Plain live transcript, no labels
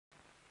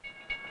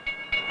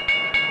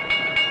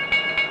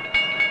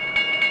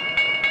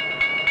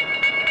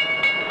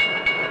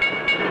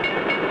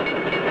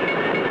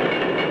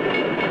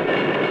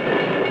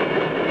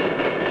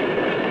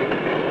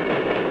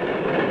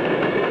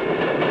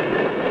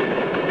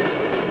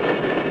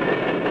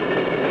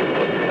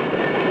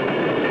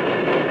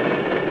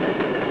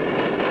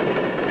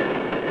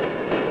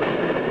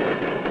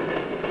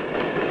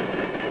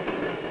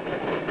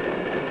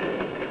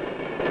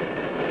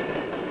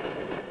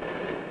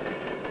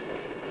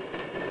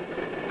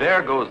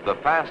There goes the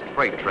fast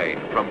freight train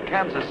from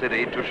Kansas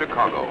City to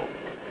Chicago.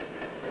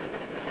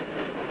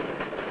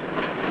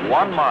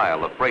 1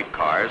 mile of freight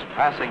cars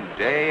passing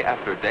day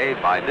after day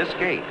by this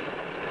gate,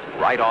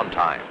 right on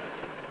time.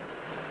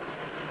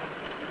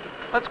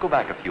 Let's go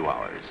back a few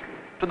hours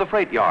to the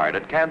freight yard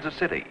at Kansas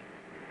City.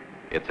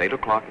 It's 8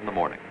 o'clock in the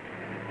morning.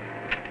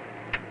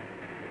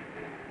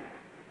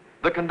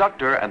 The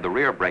conductor and the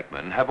rear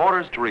brakeman have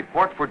orders to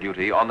report for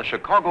duty on the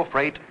Chicago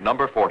freight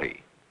number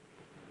 40.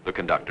 The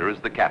conductor is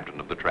the captain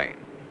of the train.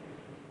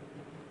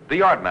 The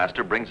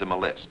yardmaster brings him a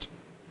list.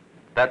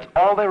 That's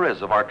all there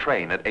is of our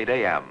train at 8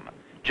 a.m.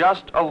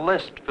 Just a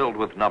list filled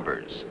with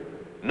numbers.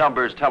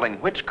 Numbers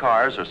telling which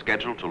cars are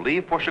scheduled to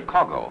leave for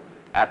Chicago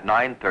at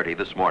 9:30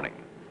 this morning.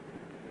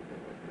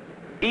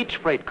 Each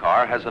freight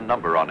car has a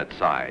number on its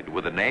side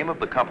with the name of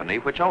the company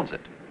which owns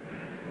it.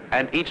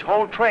 And each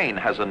whole train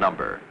has a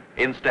number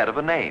instead of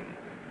a name,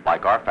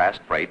 like our fast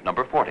freight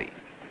number 40.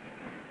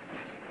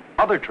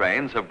 Other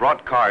trains have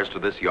brought cars to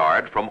this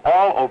yard from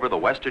all over the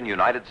western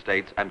United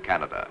States and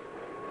Canada.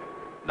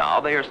 Now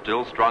they are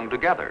still strung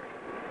together,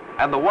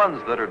 and the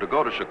ones that are to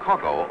go to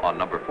Chicago on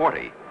number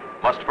 40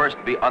 must first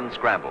be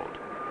unscrambled.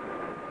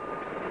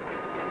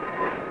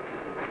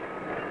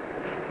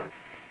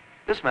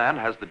 This man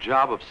has the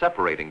job of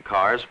separating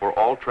cars for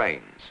all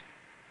trains.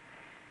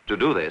 To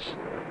do this,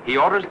 he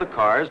orders the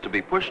cars to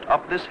be pushed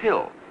up this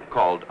hill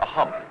called a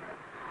hump.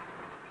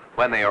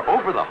 When they are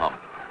over the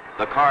hump,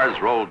 the cars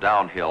roll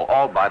downhill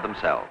all by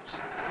themselves.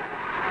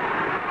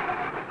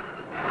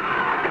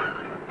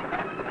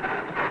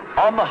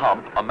 On the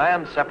hump, a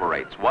man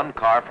separates one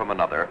car from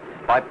another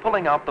by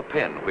pulling out the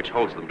pin which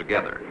holds them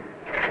together.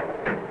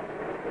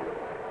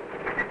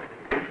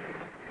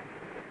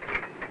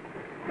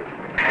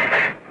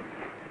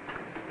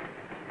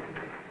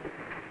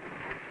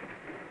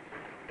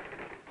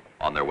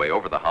 On their way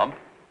over the hump,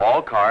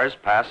 all cars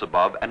pass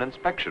above an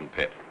inspection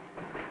pit.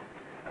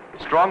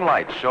 Strong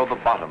lights show the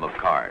bottom of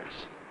cars.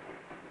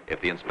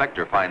 If the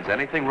inspector finds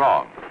anything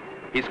wrong,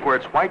 he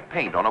squirts white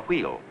paint on a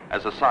wheel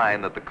as a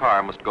sign that the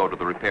car must go to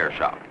the repair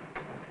shop.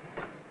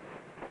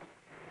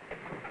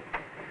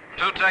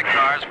 2 tank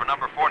cars for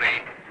number 40.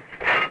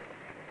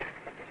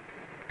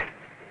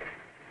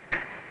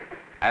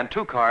 And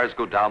 2 cars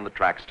go down the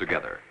tracks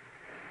together.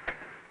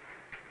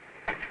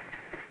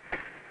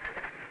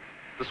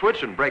 The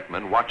switch and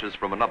brakeman watches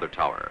from another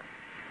tower.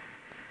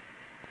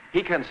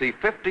 He can see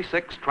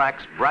 56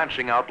 tracks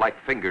branching out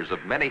like fingers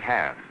of many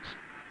hands,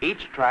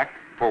 each track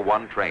for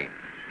one train.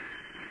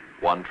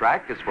 One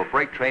track is for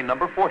freight train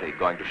number 40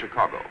 going to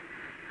Chicago.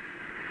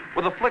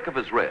 With a flick of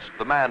his wrist,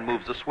 the man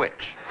moves a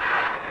switch,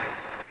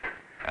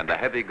 and the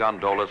heavy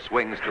gondola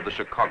swings to the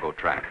Chicago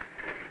track.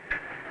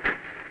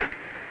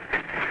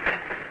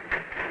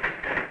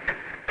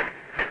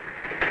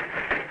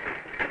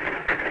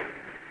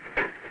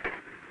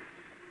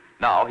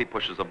 Now he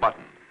pushes a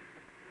button.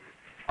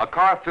 A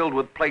car filled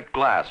with plate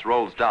glass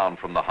rolls down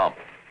from the hump.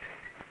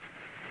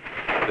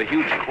 The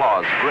huge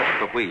claws grip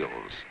the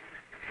wheels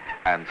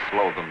and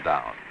slow them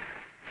down.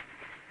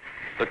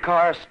 The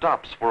car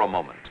stops for a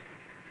moment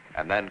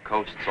and then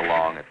coasts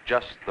along at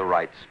just the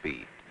right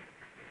speed.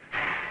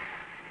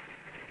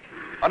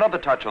 Another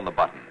touch on the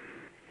button.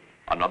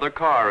 Another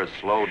car is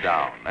slowed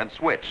down and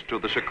switched to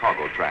the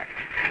Chicago track.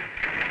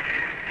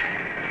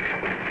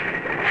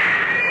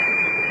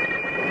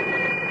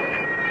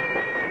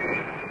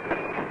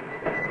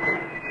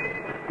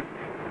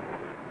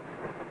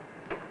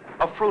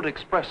 A fruit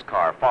express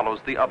car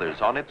follows the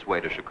others on its way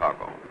to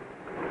Chicago.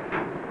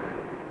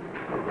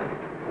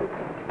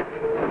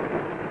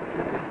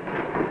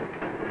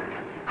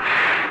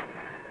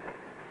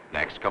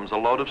 Next comes a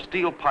load of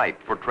steel pipe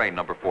for train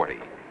number 40.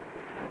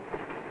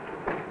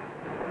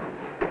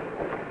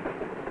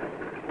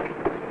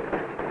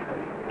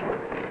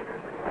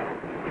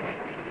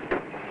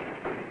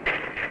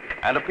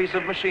 And a piece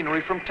of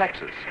machinery from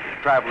Texas,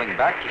 traveling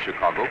back to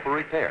Chicago for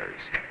repairs.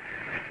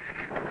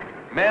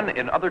 Men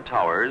in other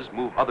towers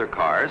move other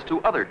cars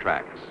to other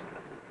tracks.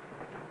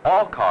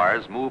 All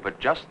cars move at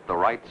just the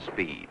right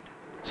speed,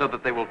 so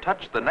that they will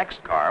touch the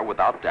next car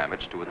without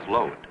damage to its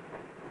load.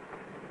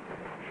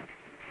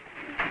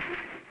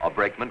 A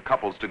brakeman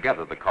couples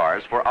together the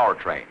cars for our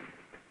train.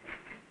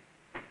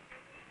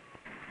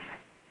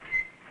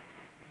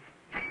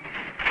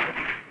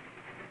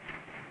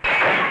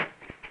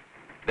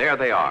 There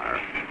they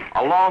are,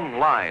 a long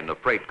line of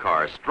freight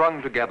cars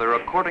strung together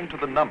according to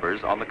the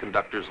numbers on the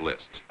conductor's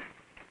list.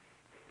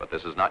 But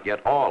this is not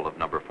yet all of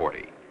number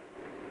 40.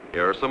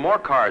 Here are some more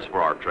cars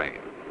for our train.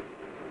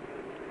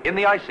 In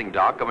the icing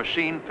dock, a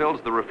machine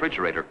fills the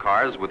refrigerator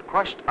cars with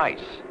crushed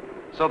ice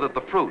so that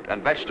the fruit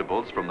and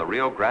vegetables from the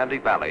Rio Grande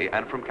Valley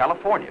and from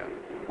California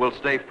will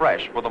stay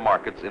fresh for the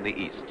markets in the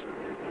East.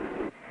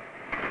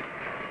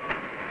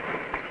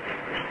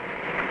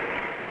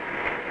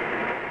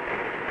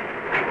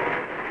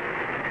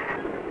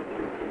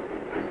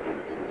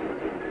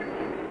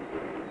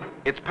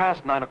 It's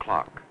past 9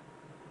 o'clock.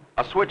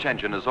 A switch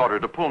engine is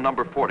ordered to pull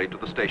number 40 to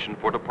the station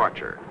for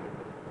departure.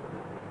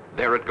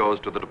 There it goes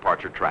to the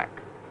departure track.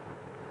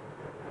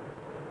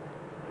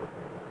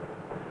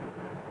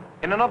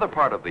 In another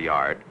part of the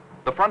yard,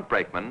 the front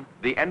brakeman,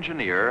 the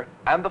engineer,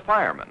 and the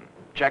fireman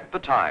check the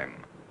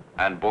time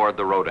and board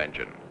the road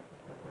engine.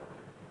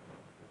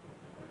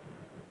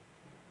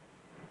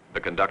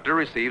 The conductor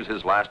receives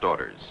his last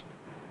orders.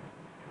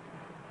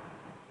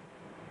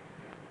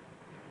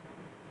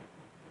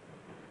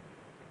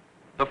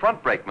 The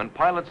front brakeman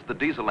pilots the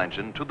diesel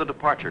engine to the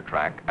departure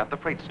track at the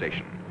freight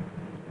station.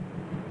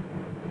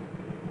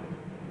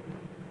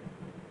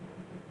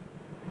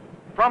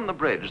 From the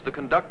bridge, the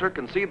conductor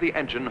can see the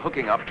engine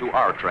hooking up to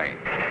our train.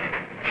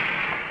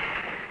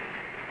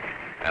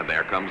 And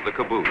there comes the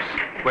caboose,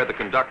 where the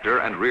conductor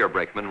and rear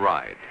brakeman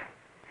ride.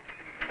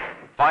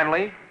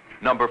 Finally,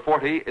 number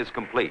 40 is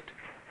complete.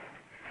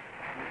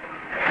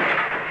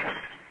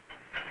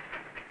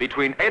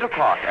 Between 8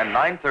 o'clock and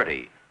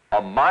 9:30,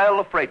 a mile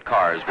of freight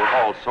cars were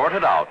all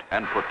sorted out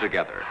and put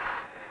together.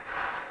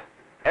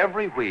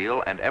 Every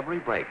wheel and every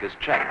brake is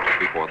checked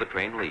before the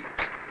train leaves.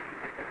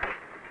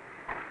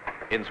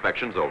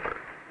 Inspection's over.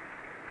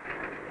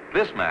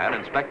 This man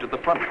inspected the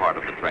front part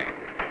of the train.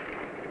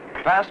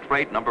 Fast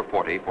freight number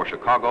 40 for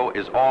Chicago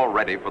is all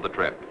ready for the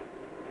trip.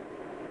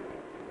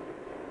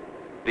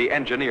 The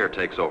engineer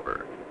takes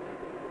over.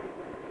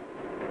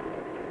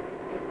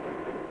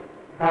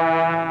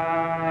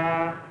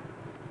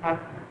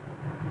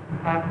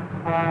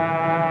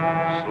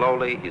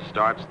 Slowly, he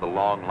starts the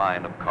long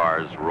line of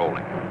cars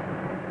rolling.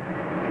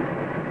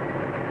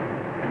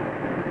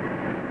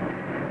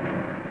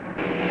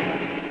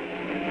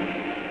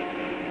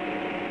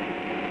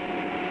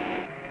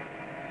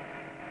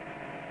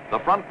 The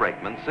front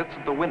brakeman sits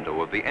at the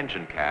window of the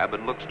engine cab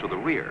and looks to the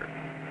rear.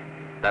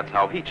 That's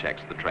how he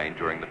checks the train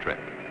during the trip.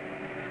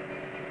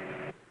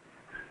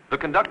 The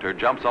conductor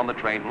jumps on the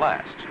train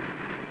last.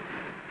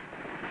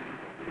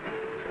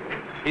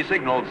 He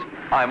signals,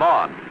 "I'm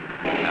on,"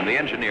 and the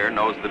engineer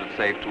knows that it's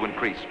safe to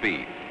increase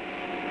speed.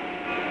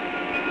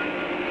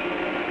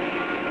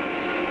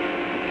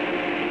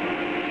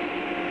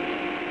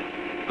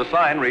 The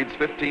sign reads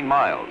 15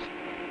 miles,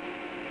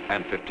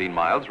 and 15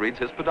 miles reads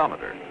his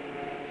speedometer.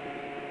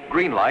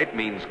 Green light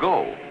means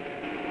go,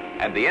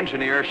 and the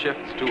engineer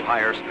shifts to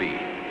higher speed.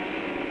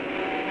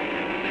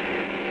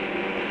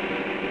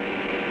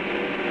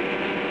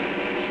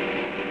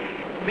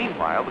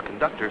 Meanwhile, the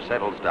conductor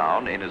settles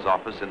down in his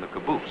office in the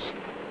caboose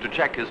to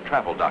check his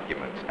travel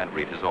documents and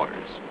read his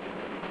orders.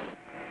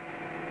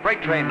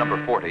 Freight train number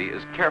 40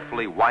 is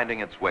carefully winding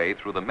its way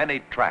through the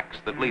many tracks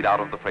that lead out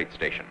of the freight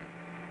station.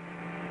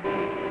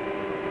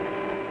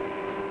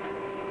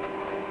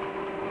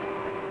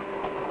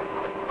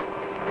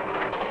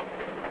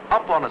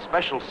 Up on a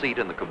special seat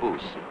in the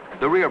caboose,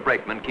 the rear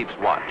brakeman keeps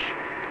watch.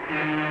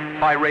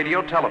 By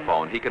radio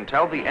telephone, he can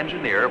tell the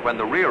engineer when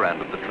the rear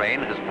end of the train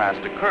has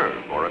passed a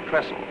curve or a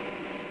trestle.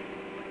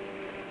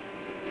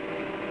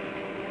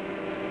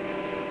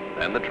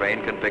 Then the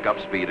train can pick up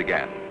speed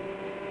again.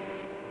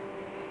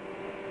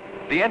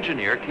 The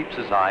engineer keeps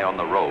his eye on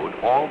the road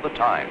all the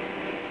time,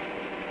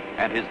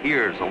 and his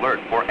ears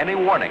alert for any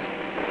warning,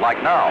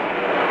 like now.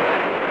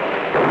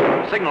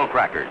 Signal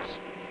crackers.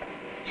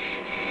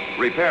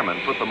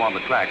 Repairmen put them on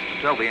the tracks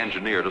to tell the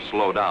engineer to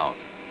slow down.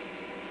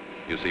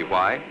 You see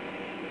why?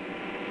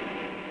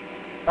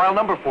 While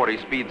number 40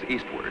 speeds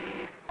eastward,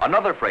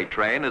 another freight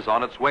train is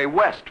on its way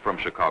west from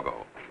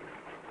Chicago.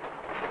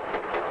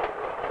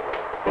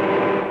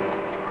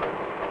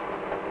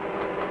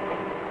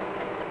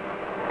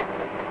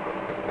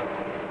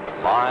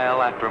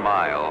 Mile after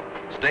mile,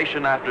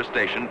 station after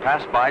station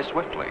pass by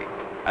swiftly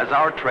as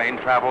our train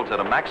travels at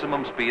a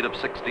maximum speed of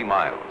 60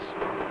 miles.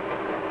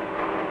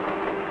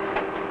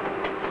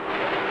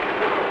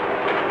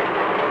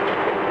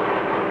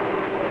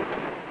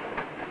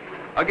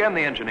 Again,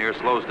 the engineer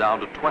slows down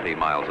to 20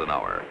 miles an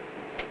hour.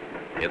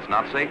 It's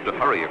not safe to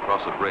hurry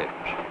across a bridge.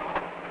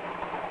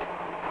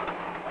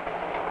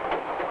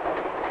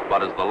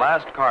 But as the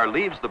last car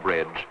leaves the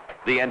bridge,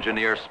 the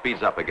engineer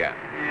speeds up again.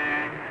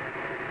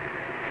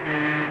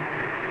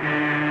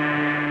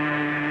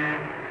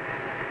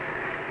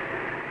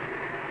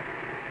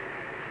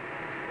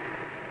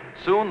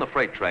 Soon the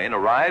freight train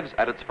arrives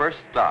at its first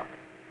stop.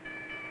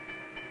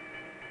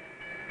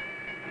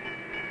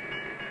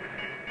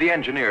 The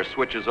engineer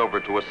switches over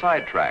to a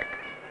side track,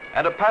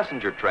 and a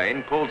passenger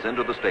train pulls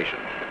into the station.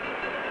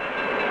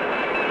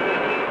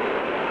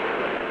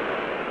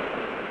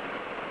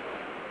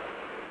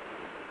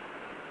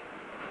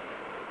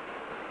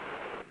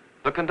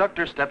 The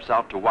conductor steps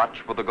out to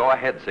watch for the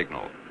go-ahead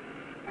signal.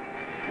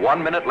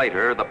 1 minute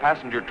later, the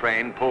passenger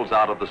train pulls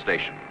out of the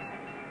station.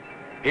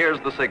 Here's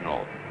the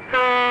signal.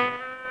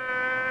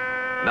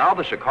 Now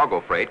the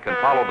Chicago freight can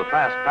follow the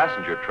fast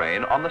passenger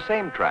train on the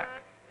same track.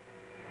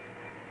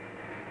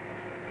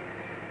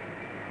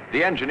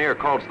 The engineer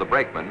calls the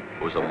brakeman,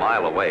 who's a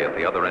mile away at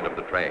the other end of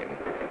the train.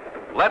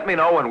 "Let me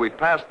know when we've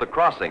passed the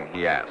crossing,"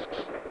 he asks.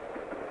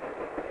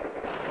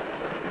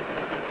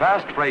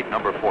 Fast freight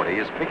number 40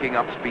 is picking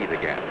up speed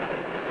again.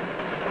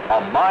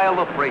 A mile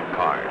of freight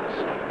cars,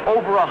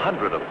 over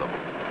 100 of them,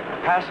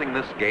 passing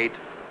this gate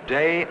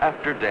day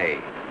after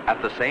day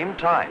at the same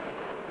time,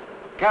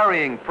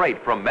 carrying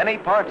freight from many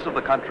parts of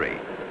the country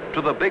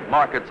to the big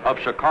markets of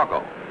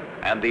Chicago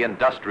and the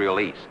industrial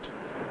East.